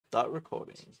start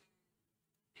recording.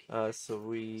 So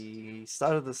we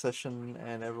started the session,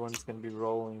 and everyone's going to be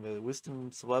rolling the wisdom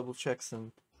survival checks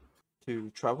and to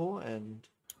travel. And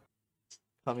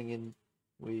coming in,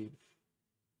 we've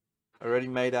already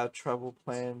made our travel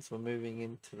plans. We're moving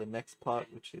into the next part,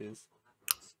 which is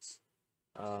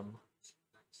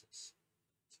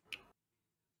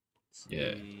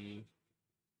Yeah.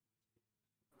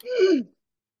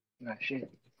 Oh, shit.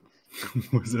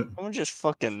 What was that? Someone just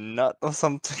fucking nut or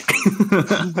something.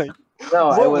 Like, No,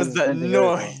 I what was was that sending her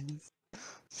as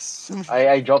well. noise?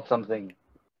 I dropped something.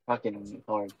 Fucking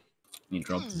hard. He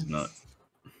dropped his nut.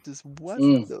 Just what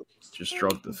Mm. the? Just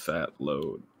dropped the fat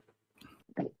load.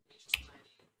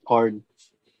 Hard.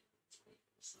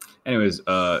 Anyways,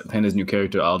 Panda's new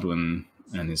character Aldwin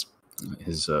and his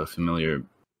familiar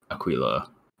Aquila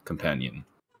companion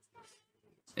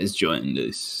has joined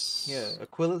us. Yeah,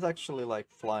 Aquila's actually like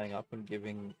flying up and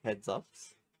giving heads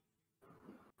ups.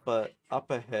 But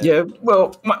up ahead. Yeah,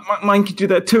 well, mine could do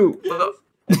that too.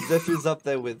 And Zephyr's up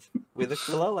there with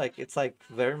Aquila. Like, it's like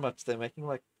very much they're making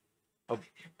like a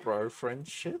bro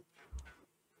friendship.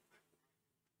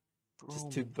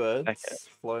 Just two birds Okay.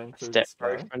 flying through the Step sky.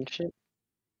 bro friendship.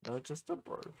 No, just a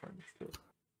bro friendship.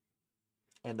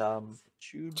 And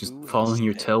Just following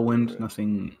your tailwind.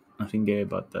 bro. Nothing gay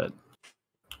about that.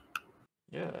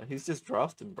 yeah, he's just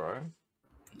drafting, bro.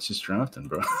 It's just drafting,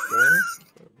 bro.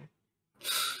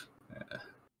 Yeah.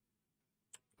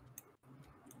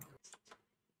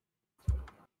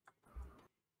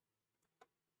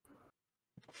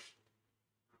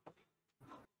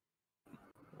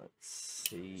 Let's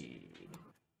see.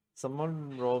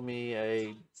 Someone roll me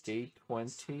a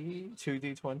D20, two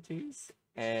D20s,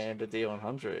 and a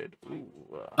D100. Ooh.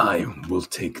 I will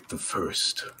take the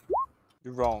first.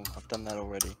 You're wrong. I've done that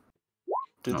already.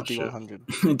 Do the Oh, shit.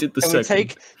 D100. I did the Can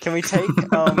second. we take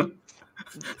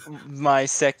my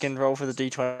second roll for the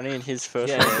D20 and his first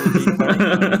Yeah. roll for the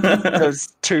D20? Those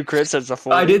two crits as a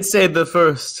 40. I did say the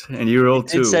first, and you rolled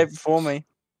Did two. say it before me.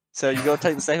 So you gotta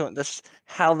take the second one. That's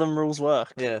how them rules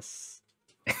work. Yes.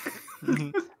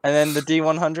 And then the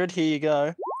D100, here you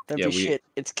go. Don't Yeah, be shit.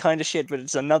 It's kind of shit, but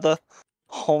it's another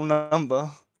whole number.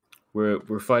 We're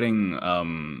fighting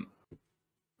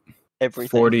Everything.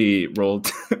 40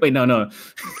 rolled. Wait, no.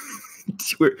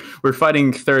 we're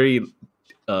fighting 30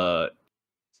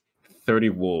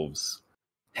 wolves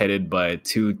headed by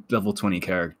 2 level 20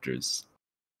 characters.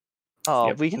 Oh,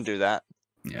 Yep. we can do that.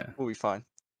 Yeah. We'll be fine.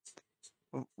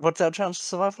 What's our chance of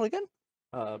survival again?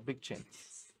 Big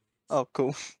chance. Oh,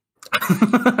 cool.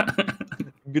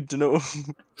 Good to know.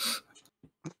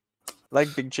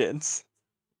 Like big chance.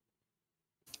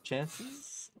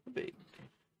 Chances are big.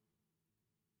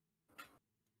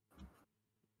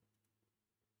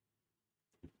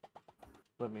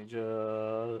 Let me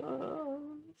just.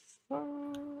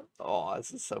 Oh,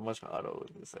 this is so much harder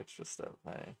with this extra stuff,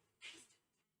 hey.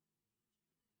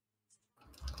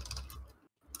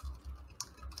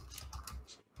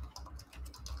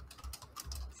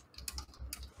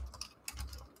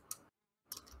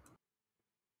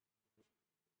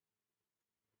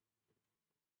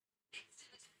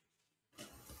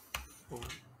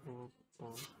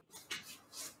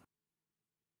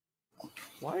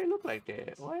 Why you look like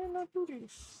that? Why you not do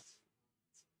this?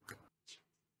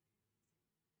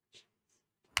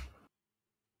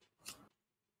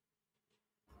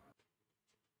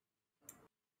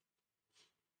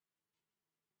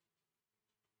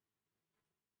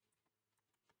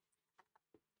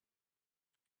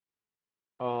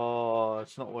 Oh,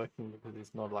 it's not working because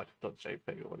it's not like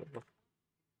 .jpeg or whatever.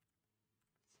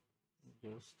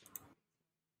 Just.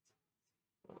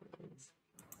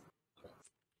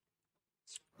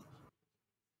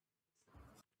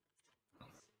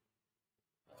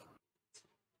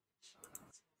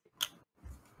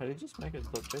 How do you just make it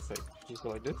 .jpeg? Just go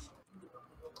like this?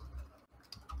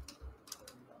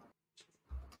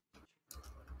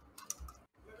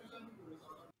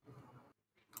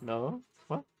 No?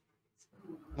 What?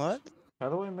 What? How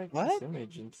do I make What? this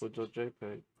image into a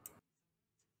 .jpeg?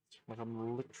 Like,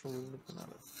 I'm literally looking at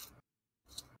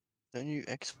it. Don't you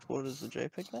export as a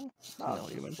JPEG then? Nah, No,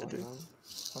 you meant to like, do.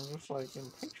 I'm just like in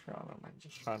Patreon and I'm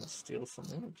just trying to steal some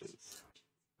images.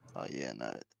 Oh yeah,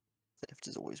 no. Theft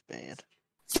is always bad.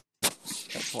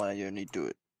 That's why you only do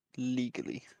it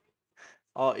legally.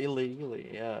 Oh, illegally,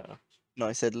 yeah. No,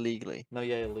 I said legally. No,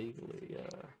 yeah, illegally,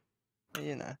 yeah.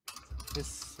 You know.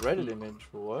 This Reddit image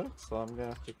will work, so I'm gonna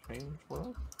have to change what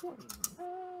I'm doing.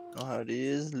 Know how it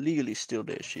is. Legally steal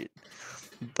their shit.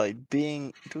 By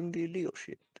doing the illegal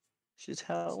shit. It's just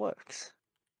how it works.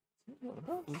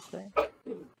 Understand?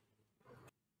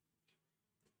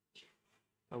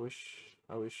 I wish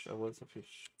I was a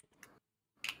fish.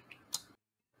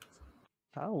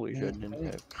 I wish I didn't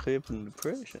have clip and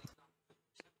depression.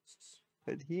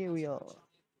 But here we are.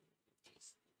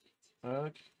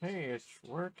 Okay, it's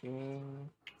working.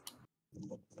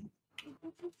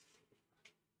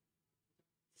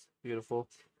 Beautiful.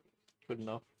 Good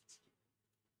enough.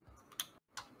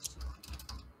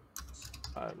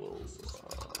 I will.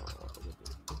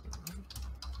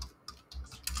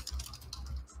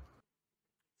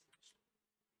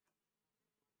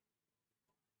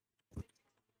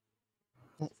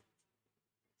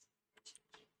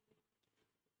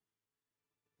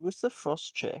 With the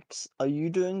frost checks, are you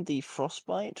doing the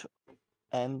frostbite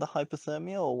and the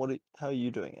hypothermia, or what? How are you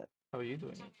doing it? How are you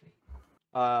doing it?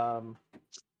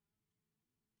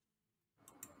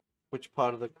 Which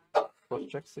part of the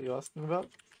projects are you asking about?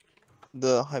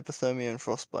 The hypothermia and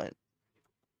frostbite.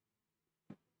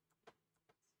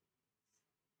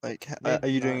 Like, are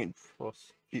you doing it?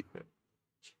 Frost. You-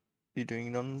 You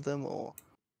doing none of them, or?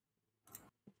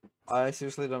 I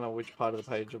seriously don't know which part of the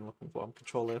page I'm looking for. I'm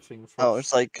control Fing frost. Oh,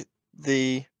 it's like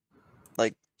the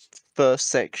first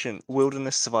section,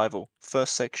 wilderness survival.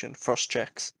 First section, frost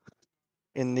checks.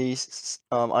 In the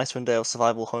Icewind Dale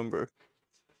survival homebrew.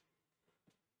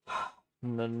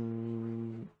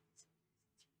 None.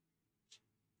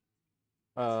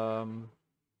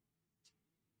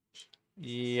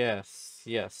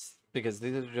 Yes, because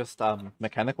these are just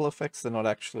mechanical effects. They're not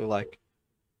actually like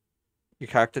your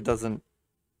character doesn't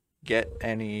get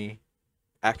any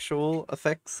actual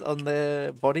effects on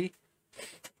their body.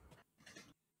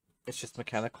 It's just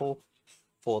mechanical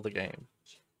for the game.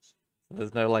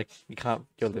 There's no like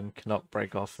your limb cannot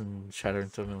break off and shatter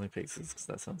into a million pieces because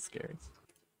that sounds scary.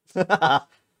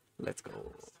 Let's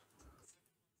go.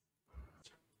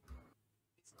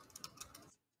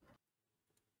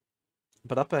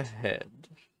 But up ahead,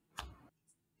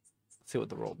 let's see what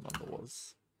the roll number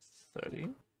was. 30.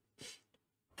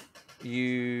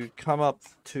 You come up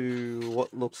to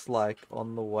what looks like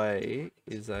on the way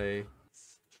is a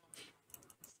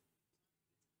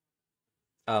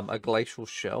glacial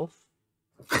shelf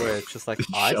where it's just like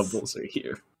ice. Shovels are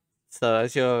here. So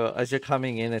as you're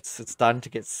coming in, it's starting to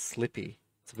get slippy.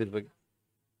 It's a bit of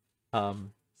a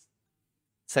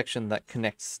section that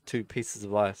connects two pieces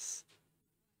of ice.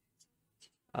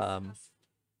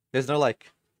 There's no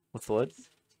like, what's the word?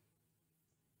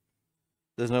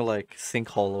 There's no like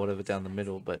sinkhole or whatever down the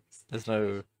middle, but there's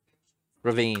no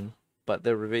ravine. But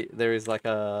there is like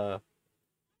a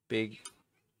big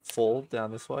fall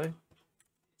down this way.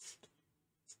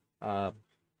 But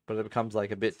it becomes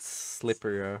like a bit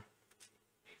slipperier.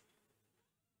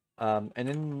 And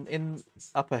in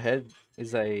up ahead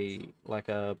is a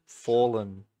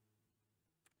fallen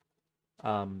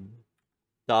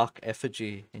dark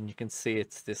effigy, and you can see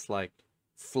it's this like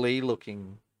flea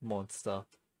looking monster.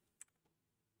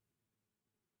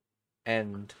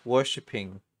 And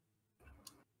worshipping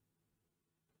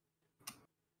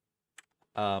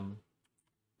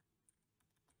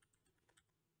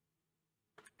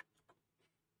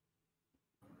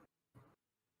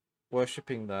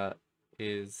worshipping that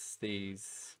is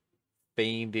these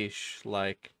fiendish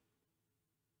like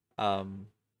what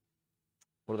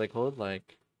are they called?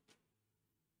 Like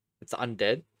it's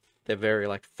undead. They're very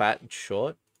like fat and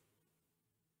short.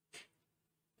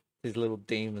 These little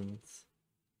demons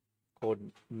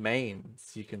called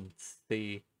mains. You can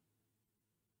see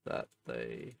that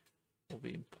they will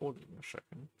be important in a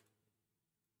second.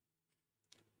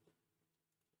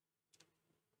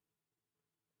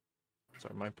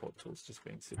 Sorry, my port tool's just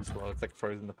being super slow. It's like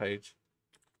frozen the page.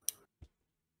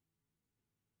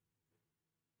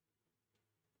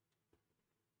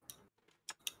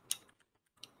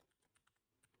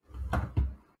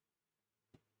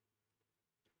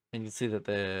 And you see that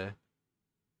they're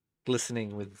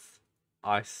glistening with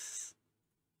ice.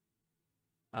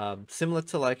 Similar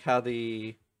to like how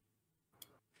the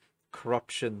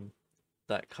corruption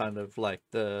that kind of like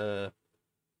the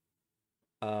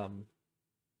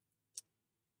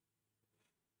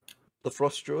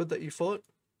frost druid that you fought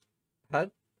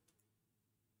had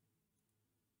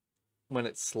when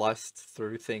it sliced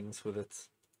through things with its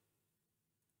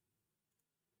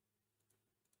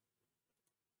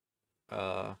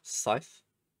scythe.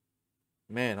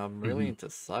 Man, I'm really into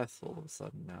scythe all of a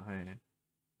sudden now, hey?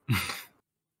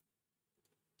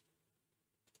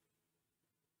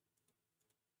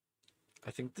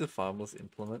 I think the Farmer's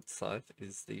Implement Scythe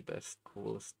is the best,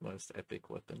 coolest, most epic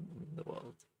weapon in the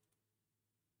world.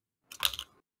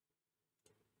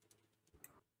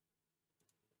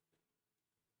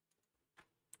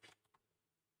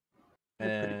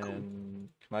 Pretty cool. And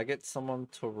can I get someone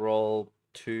to roll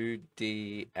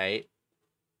 2d8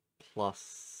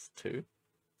 plus 2?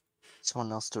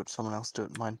 Someone else do it. Someone else do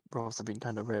it. Mine rolls have been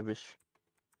kind of rubbish.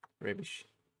 Rubbish.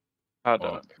 I'll do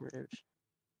Oh. it. Rubbish.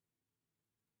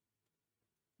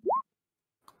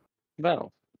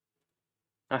 Well,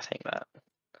 I think that.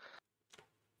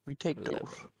 We take those.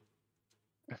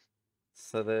 11.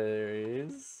 So there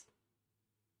is.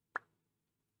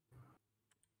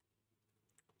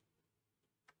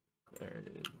 There it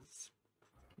is.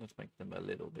 Let's make them a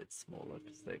little bit smaller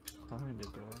because they kind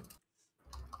of bright.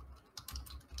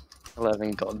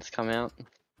 11 gods come out.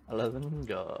 11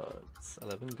 gods.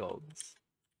 11 gods.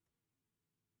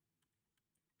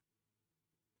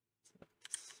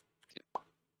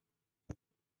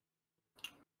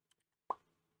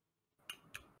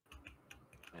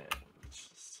 And let's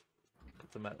just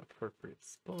put them at appropriate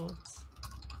spots.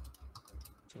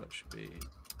 So that should be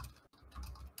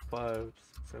 5,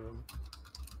 6, 7.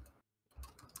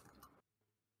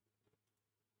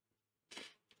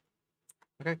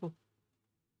 Okay, cool.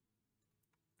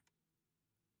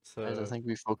 Guys, I So think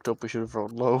we fucked up. We should have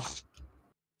rolled low.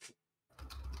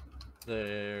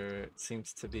 there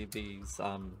seems to be these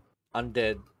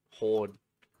undead horde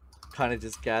kind of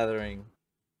just gathering.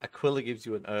 Aquila gives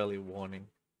you an early warning.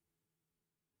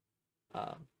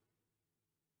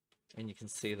 And you can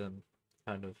see them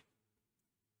kind of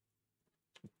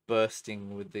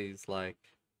bursting with these like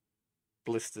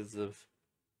blisters of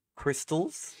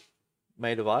crystals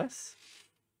made of ice.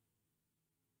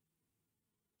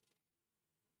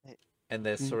 And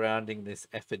they're surrounding this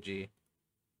effigy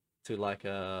to like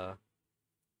a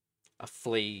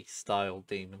flea style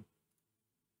demon.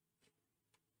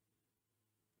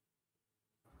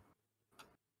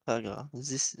 Saga,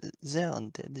 they're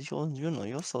undead.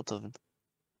 You're sort of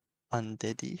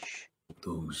undeadish.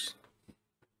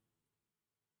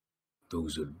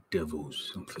 Those are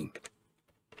devils, I think.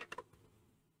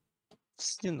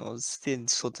 Still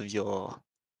sort of your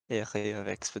area of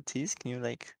expertise. Can you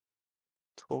like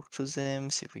talk to them,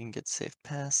 see if we can get safe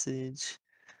passage?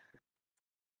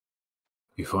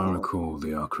 If I recall,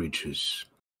 they are creatures.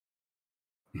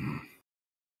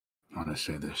 How to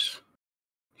say this?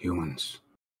 Humans.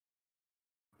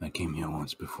 That came here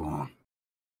once before.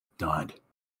 Died.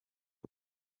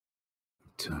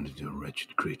 Turned into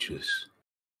wretched creatures.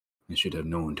 They should have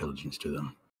no intelligence to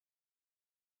them.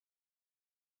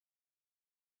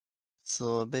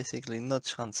 So basically, no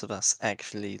chance of us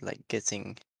actually like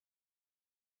getting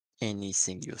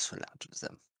anything useful out of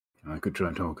them. I could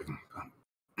try talking,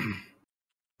 but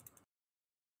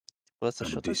Worth a At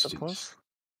a shot, I distance. suppose.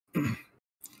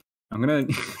 I'm gonna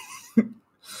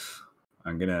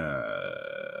I'm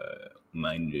gonna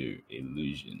minor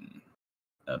illusion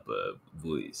up a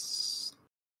voice.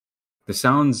 The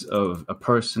sounds of a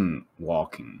person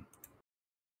walking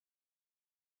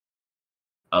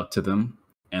up to them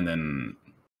and then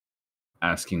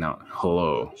asking out,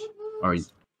 "Hello, are you,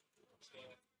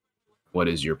 what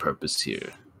is your purpose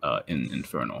here in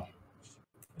Infernal?"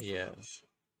 Yeah.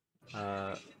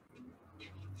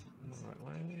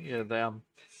 Yeah, they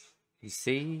you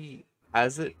see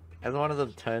as one of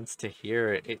them turns to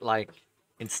hear it, it like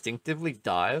instinctively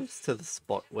dives to the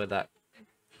spot where that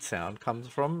sound comes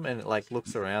from, and it like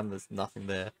looks around, there's nothing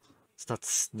there. Starts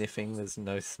sniffing, there's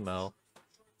no smell.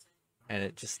 And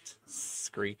it just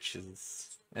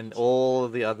screeches. And all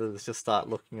of the others just start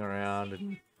looking around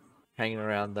and hanging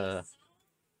around the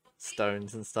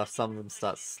stones and stuff. Some of them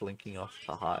start slinking off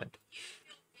to hide.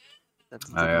 That's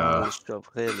the I, Marvel's job,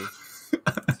 really.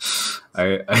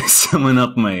 I summon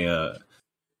up my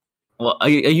well, I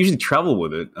usually travel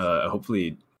with it.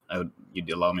 Hopefully you'd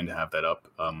allow me to have that up.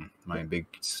 My big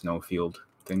snowfield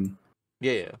thing.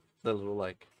 Yeah. The little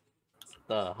like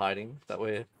the hiding that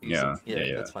we're using.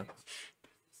 Yeah. That's fine.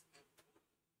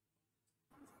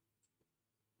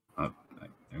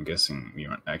 I'm guessing you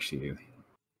aren't actually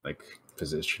like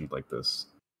positioned like this.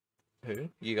 Who?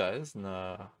 You guys?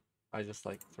 No. I just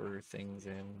like threw things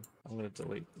in. I'm gonna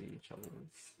delete the shovels.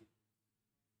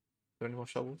 Do any more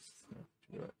shovels? No,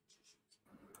 should be right.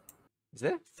 Is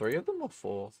there 3 of them or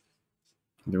 4?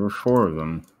 There were 4 of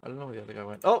them. I don't know where the other guy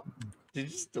went. Oh! Did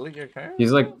you just delete your character?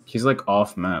 He's like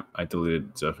off map. I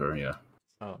deleted Zephyr, yeah.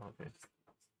 Oh, okay.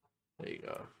 There you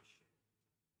go.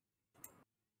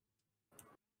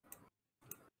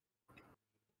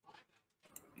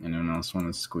 Anyone else want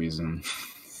to squeeze in?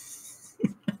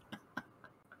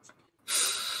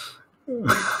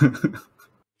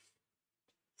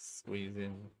 Squeeze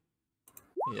in.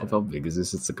 How big is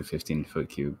this? It's like a 15-foot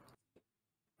cube.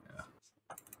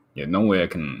 Yeah, no way I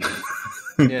can.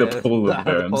 The polar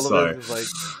bear, I'm sorry.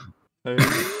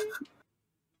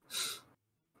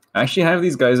 I actually have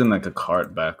these guys in like a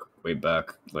cart way back,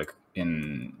 like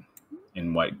in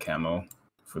white camo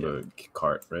for the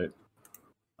cart, right?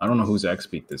 I don't know whose X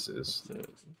speak this is.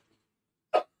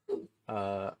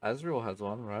 Azrael has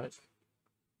one, right?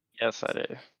 Yes, I do.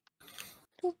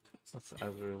 That's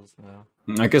Azrael's now.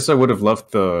 I guess I would have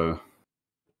left the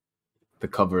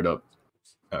covered up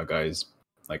guys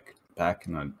like back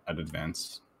and I'd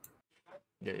advance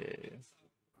Yeah.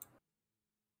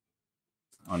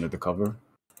 under the cover.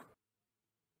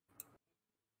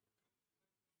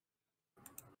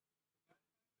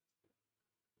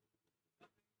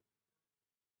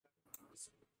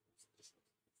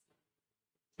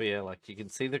 But yeah, like you can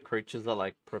see the creatures are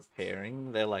like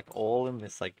preparing. They're like all in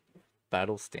this like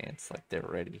battle stance, like they're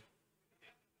ready.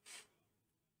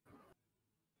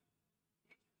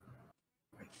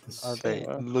 Are This, they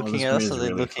well. looking this at grid us? is Or are they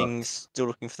really looking, still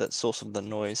looking for that source of the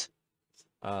noise?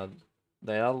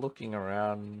 They are looking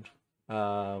around.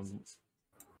 Well,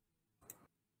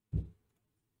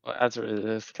 as we're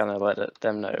just gonna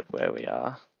them know where we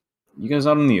are. you guys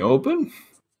out in the open?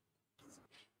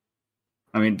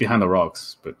 I mean, behind the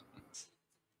rocks, but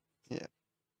Yeah.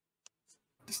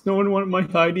 does no one want my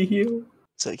hidey heel?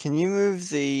 So can you move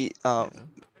the yeah,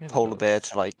 polar bear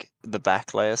to like the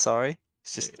back layer? Sorry,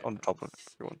 it's just Yeah. on top of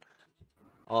everyone.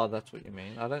 Oh, that's what you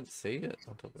mean. I don't see it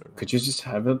on top of it. Could you just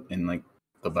have it in like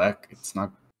the back? It's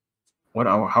not. What?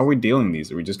 How are we dealing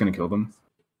these? Are we just gonna kill them?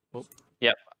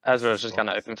 As we're just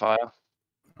gonna open fire.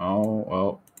 Oh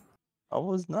well. I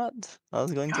was not. I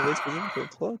was going to wait for them to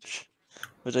approach,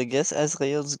 but I guess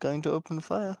Azrael's going to open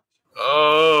fire.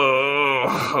 Oh.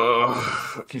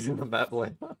 Using the map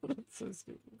layout. That's so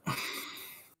stupid.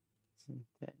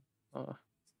 Okay. Oh.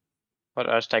 What,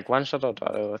 do I just take one shot or do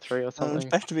I do a 3 or It's something?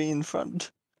 back to be in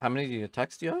front. How many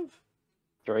attacks do you have?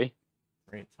 3.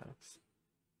 3 attacks.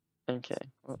 Okay.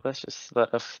 Well, let's just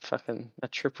let a fucking a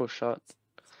triple shot.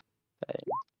 Bang,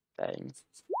 bang,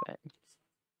 bang.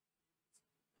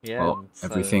 Yeah, Well, and so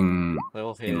everything they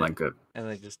all hit in like a and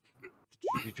they just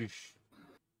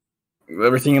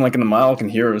everything in like in a mile can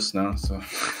hear us now. So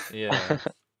yeah.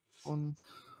 One.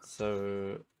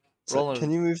 So So roll can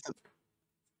you move the?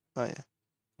 Oh yeah.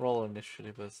 roll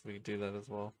initiative as we do that as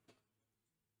well.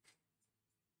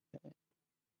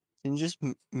 Can you just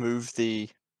move the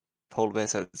polar bear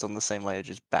so it's on the same layer,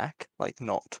 just back, like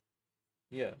not?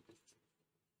 Yeah.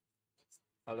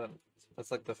 I don't. That's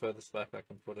like the furthest back I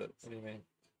can put it. What do you mean?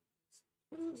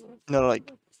 No,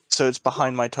 like so it's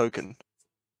behind my token.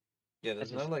 Yeah,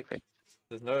 there's no like.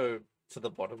 There's no to the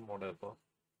bottom or whatever.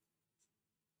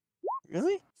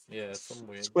 Really? Yeah, it's some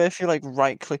weird. It's where if you like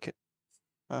right click it.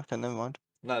 Okay, never mind.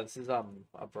 No, this is a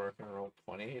broken roll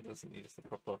 20. It doesn't use the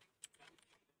proper.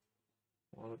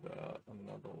 What about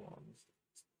another one?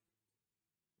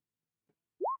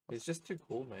 He's just too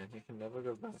cool, man. He can never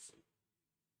go back.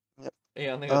 Yep. He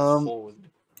only goes forward.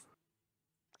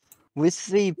 With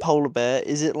the polar bear,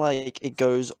 is it like it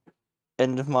goes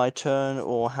end of my turn,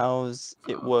 or how's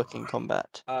it work in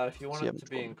combat? If you So want you it haven't to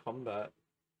be in combat,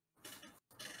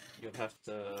 you'd have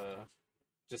to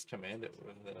just command it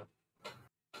with the.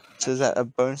 So is that a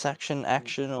bonus action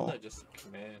or? No, just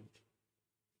command.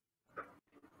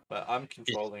 But I'm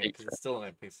controlling it because it's still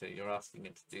an NPC. You're asking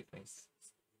it to do things.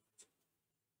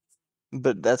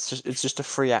 But it's just a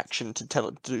free action to tell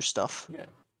it to do stuff. Yeah.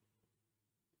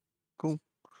 Cool.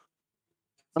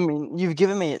 I mean, you've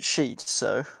given me its sheet,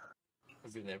 so.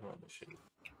 I've been never on the sheet.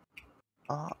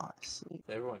 Ah, I see.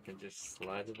 So everyone can just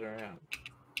slide it around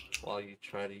while you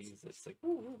try to use it. It's like.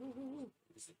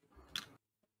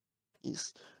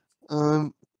 Yes.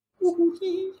 Did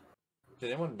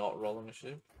anyone not roll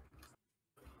initiative?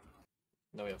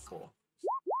 No, we have 4.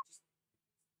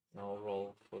 I'll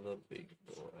roll for the big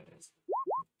boy.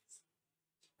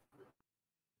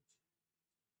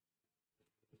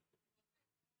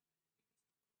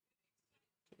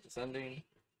 Descending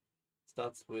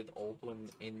starts with Aldwin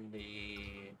in the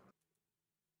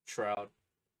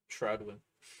Shroudwin.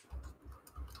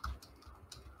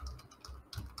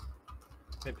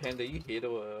 Hey Panda, you here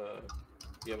to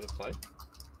be able to play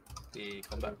the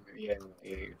combat? Yeah.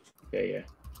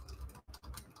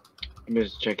 I'm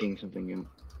just checking something out.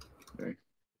 Sorry.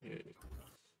 Yeah.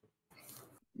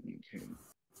 Okay.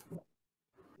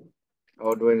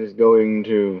 Aldwin is going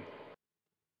to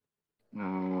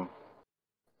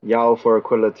yell for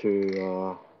Aquila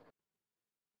to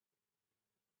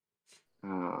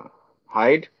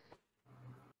hide.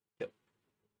 Yep.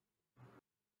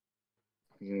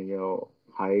 He's gonna yell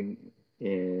hide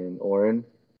in Orin,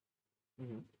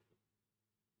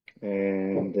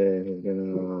 and then he's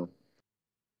gonna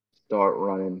start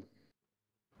running.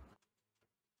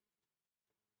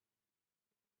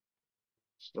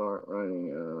 Start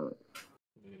running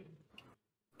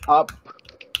up.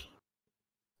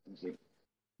 Let's see.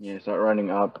 Yeah, start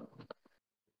running up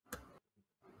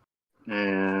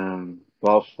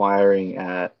While firing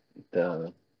at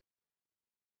the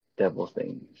devil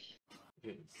things.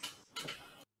 Yes.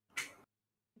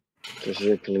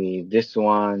 Specifically, this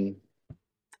one.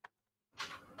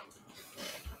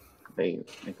 I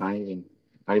can't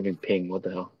even ping. What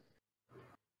the hell?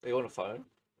 Are you on a phone?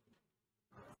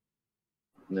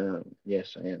 No,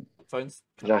 yes, I am. The phone's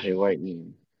It's kind of actually right here.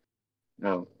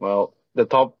 No, well, the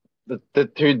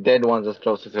two dead ones are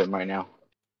closest to him right now.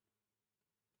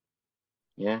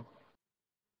 Yeah.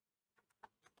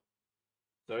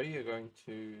 So you're going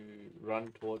to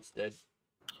run towards dead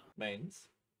mains.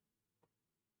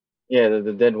 Yeah,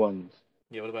 the dead ones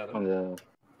Yeah, what about on them? the.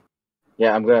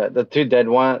 Yeah, I'm gonna the two dead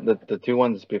one the two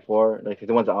ones before, like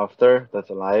the ones after that's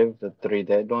alive, the three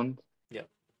dead ones. Yeah.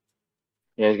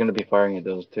 Yeah, he's gonna be firing at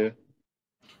those two.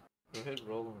 Go ahead,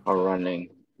 roll and Or attack. running.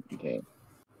 Okay.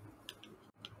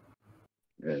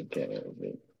 Okay.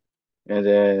 And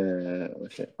then oh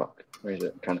shit, fuck. Where is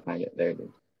it? I'm trying to find it. There it is.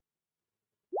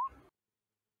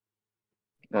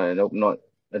 Nope, not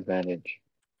advantage.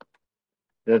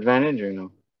 The advantage or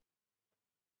no?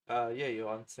 Yeah,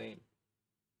 you're unseen.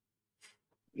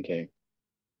 Okay.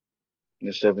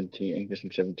 The 17. I guess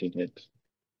 17 hits.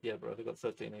 Yeah, bro, they got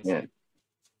 13 AC. Yeah.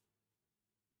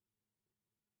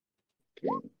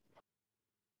 Okay.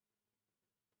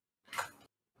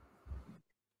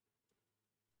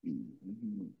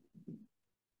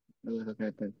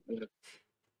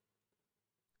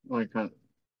 Oh, I can't.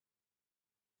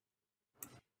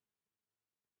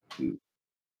 It's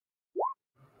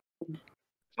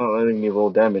not letting me roll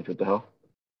damage. What the hell?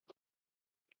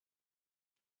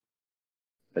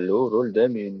 Hello, roll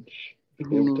damage.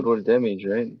 You have to roll damage,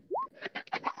 right?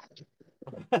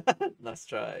 Nice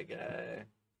try, guy.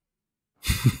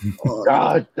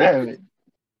 God damn it.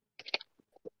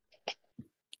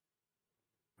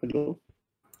 Hello?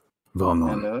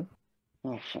 Valnon, Hello?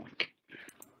 Oh, fuck.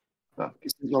 Fuck.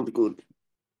 This is not good.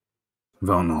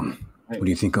 Valnon, Hey. what do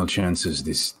you think our chances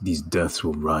these deaths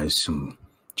will rise some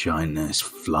giant ass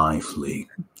fly flea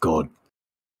god?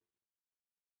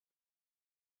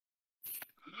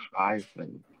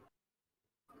 Icewind.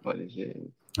 What is it?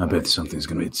 I bet something's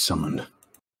gonna get summoned.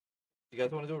 You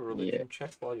guys want to do a religion Yeah.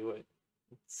 check while you wait?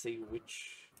 See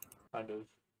which kind of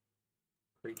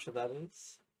creature that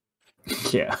is?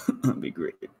 Yeah, that'd be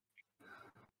great.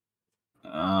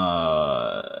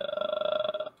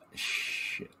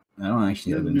 Shit. I don't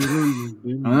actually have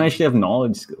I don't actually have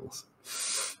knowledge skills.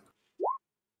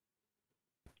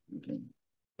 Okay.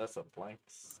 That's a blank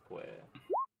square.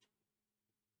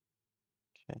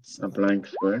 Okay, A so blank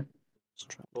square. let's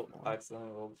try Oh, one. I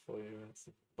accidentally rolled for you. It's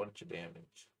a bunch of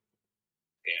damage.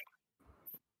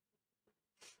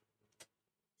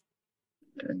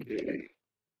 Okay.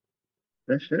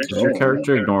 That should Does your roll, right?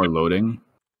 character ignore loading?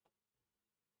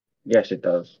 Yes, it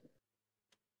does.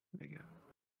 There you go.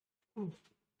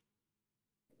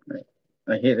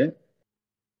 I hit it.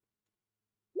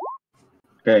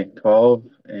 Okay, 12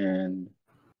 and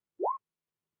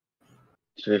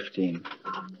 15.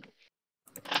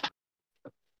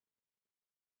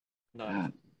 Nice.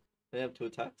 God. They have 2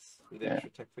 attacks with the Yeah. extra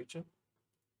attack feature.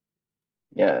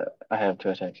 Yeah, I have 2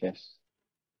 attacks, yes.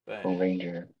 Bang, From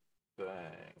Ranger.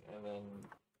 bang. And then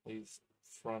these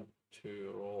front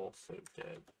 2 are also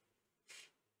dead.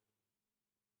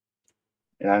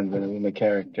 And I'm gonna move my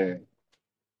character.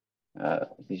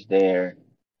 He's there.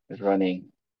 He's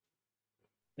running.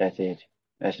 That's it.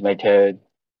 That's my turn.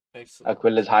 Excellent.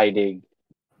 Aquila's hiding.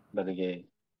 But again.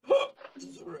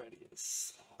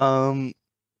 Radius.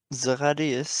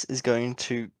 Zeradius is going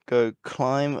to go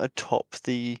climb atop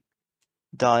the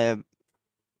dire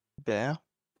bear.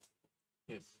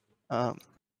 Yes.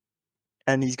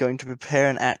 And he's going to prepare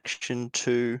an action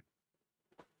to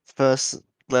first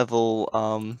level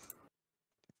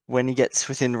when he gets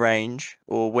within range,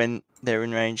 or when they're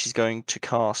in range, he's going to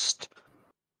cast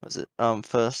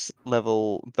first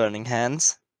level Burning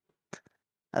Hands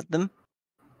at them.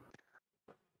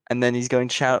 And then he's going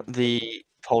to shout at the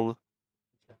polar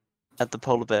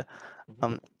bear.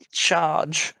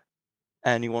 Charge!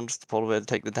 And he wants the polar bear to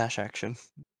take the dash action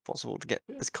possible to get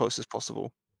as close as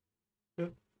possible. Yeah.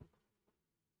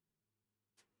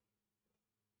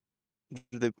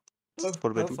 The How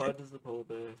polar bear do far does the polar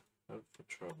bear have for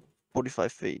travel?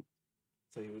 45 feet.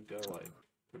 So he would go like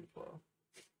pretty far.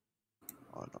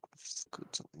 I don't know if it's good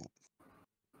something.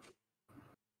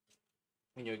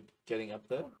 And you're getting up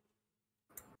there?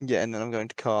 Yeah, and then I'm going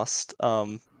to cast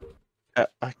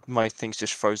my thing's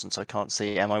just frozen, so I can't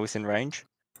see. Am I within range?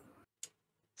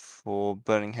 for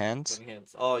Burning Hands. Burning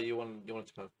hands. Oh, you wanted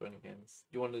to cast burning hands.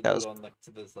 You wanted to That do was- it on like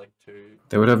to there's like two.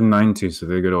 They would have 90, so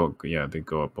they could all they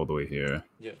go up all the way here,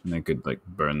 Yeah. and they could like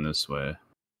burn this way.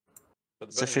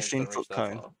 But the It's a burning hands don't 15-foot reach that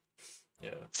cone. far.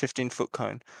 Yeah. 15-foot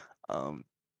cone.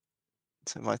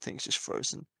 So my thing's just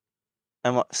frozen.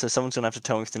 So someone's gonna have to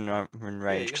tell me if they're in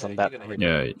range because I'm about you're to gonna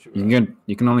read. hit Yeah,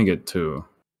 you can only get 2.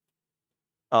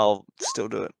 I'll still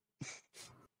do it.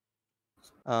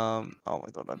 Oh my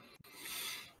god.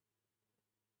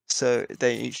 So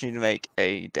they each need to make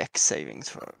a dex saving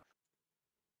throw.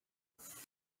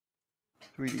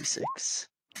 3d6.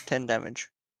 10 damage.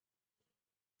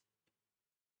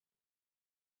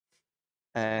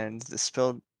 And the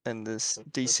spell and this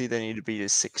DC they need to beat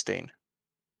is 16.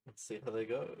 Let's see how they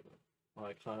go. Oh,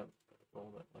 I can't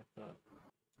roll that like that.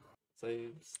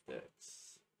 Saves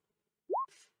dex.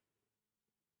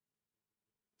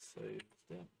 Saves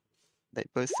dex. They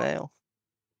both fail.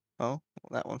 Oh,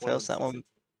 that one fails. That one.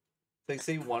 So you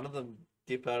see one of them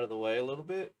dip out of the way a little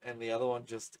bit, and the other one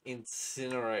just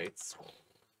incinerates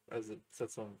as it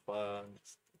sets on fire and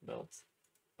just melts.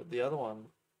 But the other one,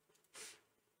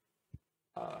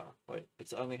 wait,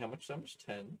 it's only how much damage?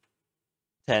 10.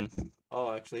 10.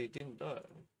 Oh, actually, it didn't die.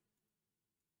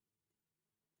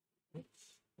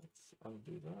 Oops, let's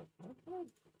undo that. Okay.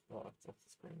 Oh, it's off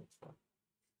the screen. It's fine.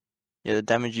 Yeah, the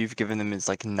damage you've given them is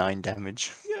like 9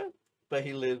 damage. Yeah, but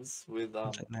he lives with I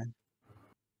don't know.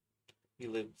 he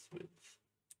lives with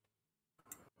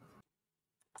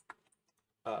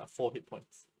 4 hit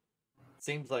points.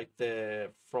 Seems like their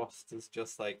frost is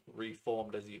just like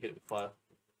reformed as you hit it with fire.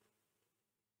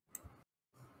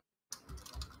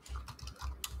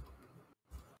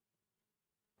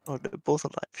 Oh, they're both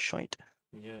alive. Shite.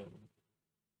 Yeah.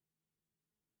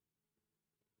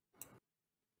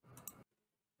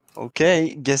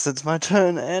 Okay, guess it's my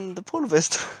turn and the polar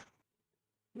vest.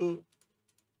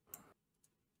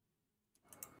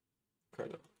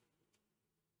 Credit.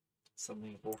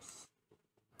 Something horse.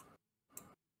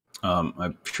 I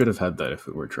should have had that if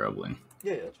it were traveling.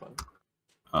 Yeah, that's fine.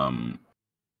 I'm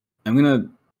gonna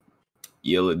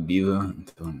yell at Diva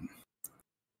and tell him,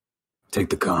 take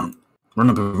the count. Run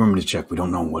up a perimeter check. We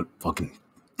don't know what fucking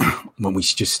what we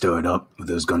just stirred up with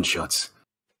those gunshots.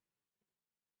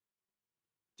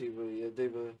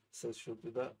 Diva says she'll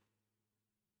do that.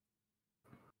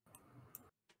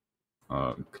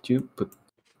 Could you put?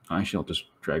 Actually, I'll just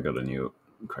drag out a new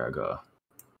Craig.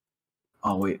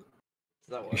 Oh wait, Does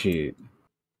that work? actually,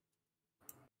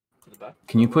 To the back?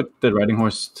 can you put the riding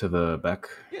horse to the back?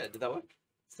 Yeah, did that work?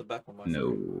 It's the back on my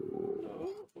No, screen. No,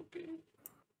 okay.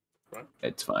 Front.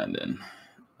 it's fine then.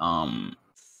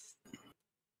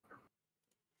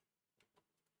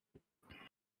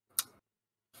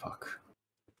 Fuck.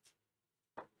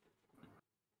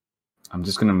 I'm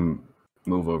just gonna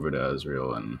move over to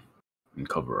Ezreal and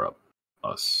cover up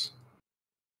us.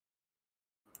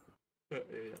 Yeah.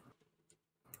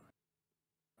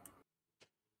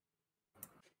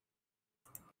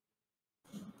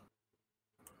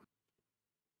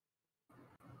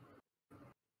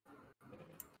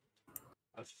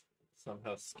 I've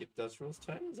somehow skipped Ezreal's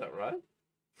turn, is that right?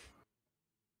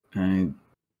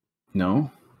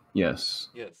 No? Yes.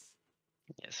 Yes.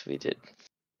 Yes, we did.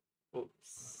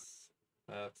 Oops.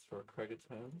 That's for a Craig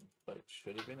turn, but it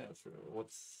should have been Ezreal. What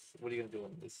are you gonna do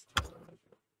on this turn on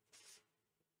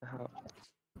Ezreal?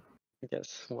 I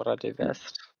guess what I do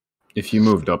best. If you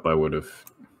moved up, I would have.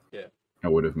 Yeah. I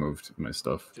would have moved my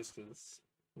stuff. Just because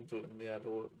I'm doing the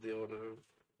order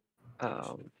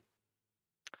of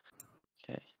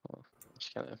Okay, well, I'm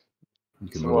just gonna. You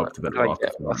can So move what up to that do I rock. get?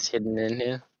 if you want. What's hidden in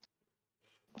here?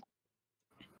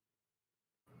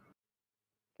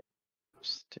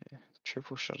 Just do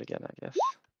triple shot again, I guess.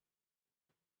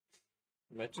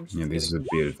 Imagine Yeah, this would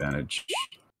be an advantage.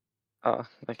 Oh,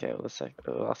 okay. Well,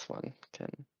 the last one can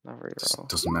I reroll?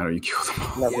 Doesn't matter. You kill them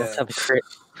all. No, Yeah. let's have a crit.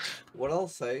 What I'll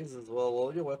say is as well,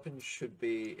 all your weapons should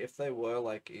be, if they were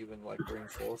like even like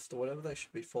reinforced or whatever, they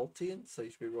should be faulty, and so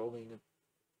you should be rolling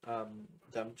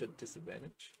damage at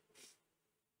disadvantage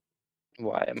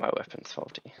Why are my weapons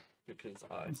faulty? because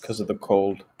ice. Because of the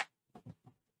cold.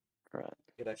 Right.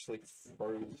 It actually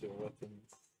froze your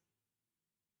weapons.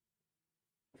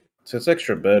 So it's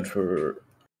extra bad for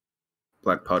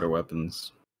black powder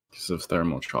weapons because of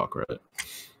thermal shock, right?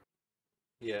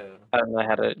 Yeah. I don't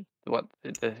know what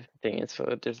the thing is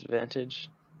for disadvantage.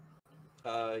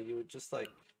 You would just like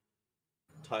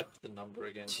type the number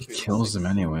again. He 2d6. kills them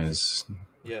anyways.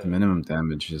 Yeah. The minimum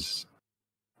damage is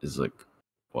like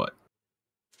what?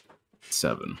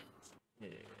 7. Yeah.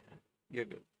 You're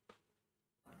good.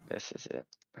 This is it.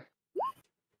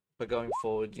 But going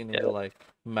forward, you need Yeah. to like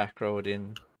macro it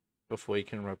in before you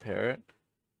can repair it.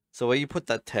 So where you put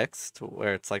that text,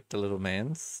 where it's like the little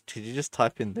man's, could you just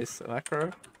type in this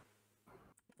macro?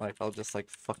 Like, I'll just like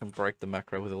fucking break the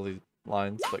macro with all these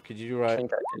lines, but could you I write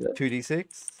think I did it.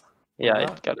 2d6? Yeah, I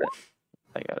that? got it.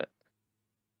 I got it.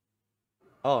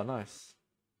 Oh, nice.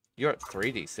 You're at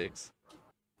 3d6.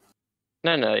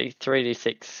 No,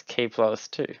 3d6 key plus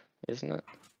 2, isn't it?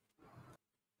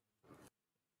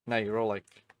 No, you're all like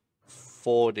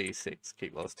 4d6,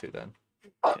 keep plus 2 then.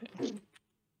 Okay.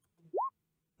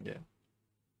 Yeah.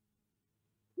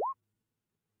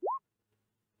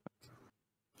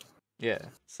 Yeah,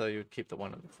 so you would keep the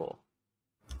 1 and the 4.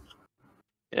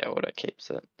 Yeah, auto keeps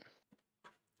it.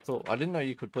 Cool. I didn't know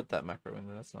you could put that macro in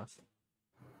there, that's nice.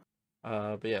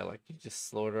 But yeah, like you just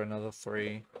slaughter another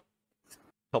 3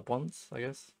 top ones, I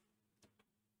guess.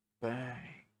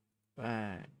 Bang.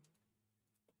 Bang.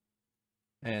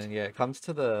 And yeah, it comes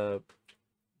to the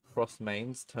Frost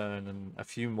Main's turn, and a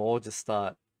few more just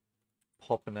start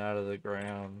popping out of the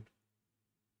ground.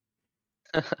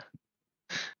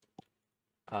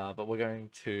 But we're going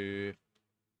to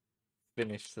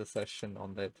finish the session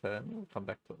on their turn. We'll come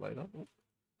back to it later.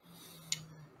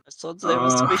 I thought they were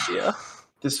squishier.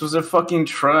 This was a fucking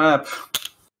trap.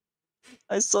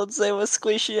 I thought they were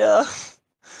squishier.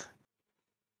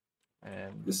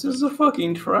 And This is a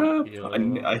fucking trap. here,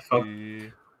 I fuck.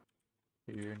 here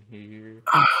and here.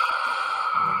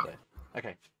 And there.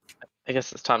 Okay. I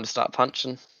guess it's time to start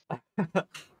punching.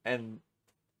 And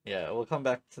yeah, we'll come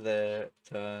back to their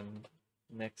turn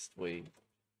next week.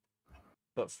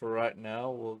 But for right now,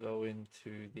 we'll go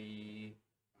into the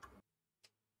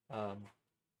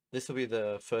this will be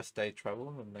the first day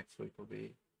travel, and next week will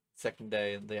be second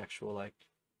day and the actual like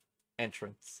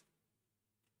entrance.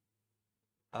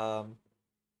 What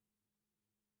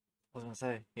was I gonna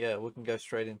say? Yeah, we can go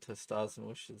straight into Stars and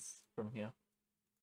Wishes from here.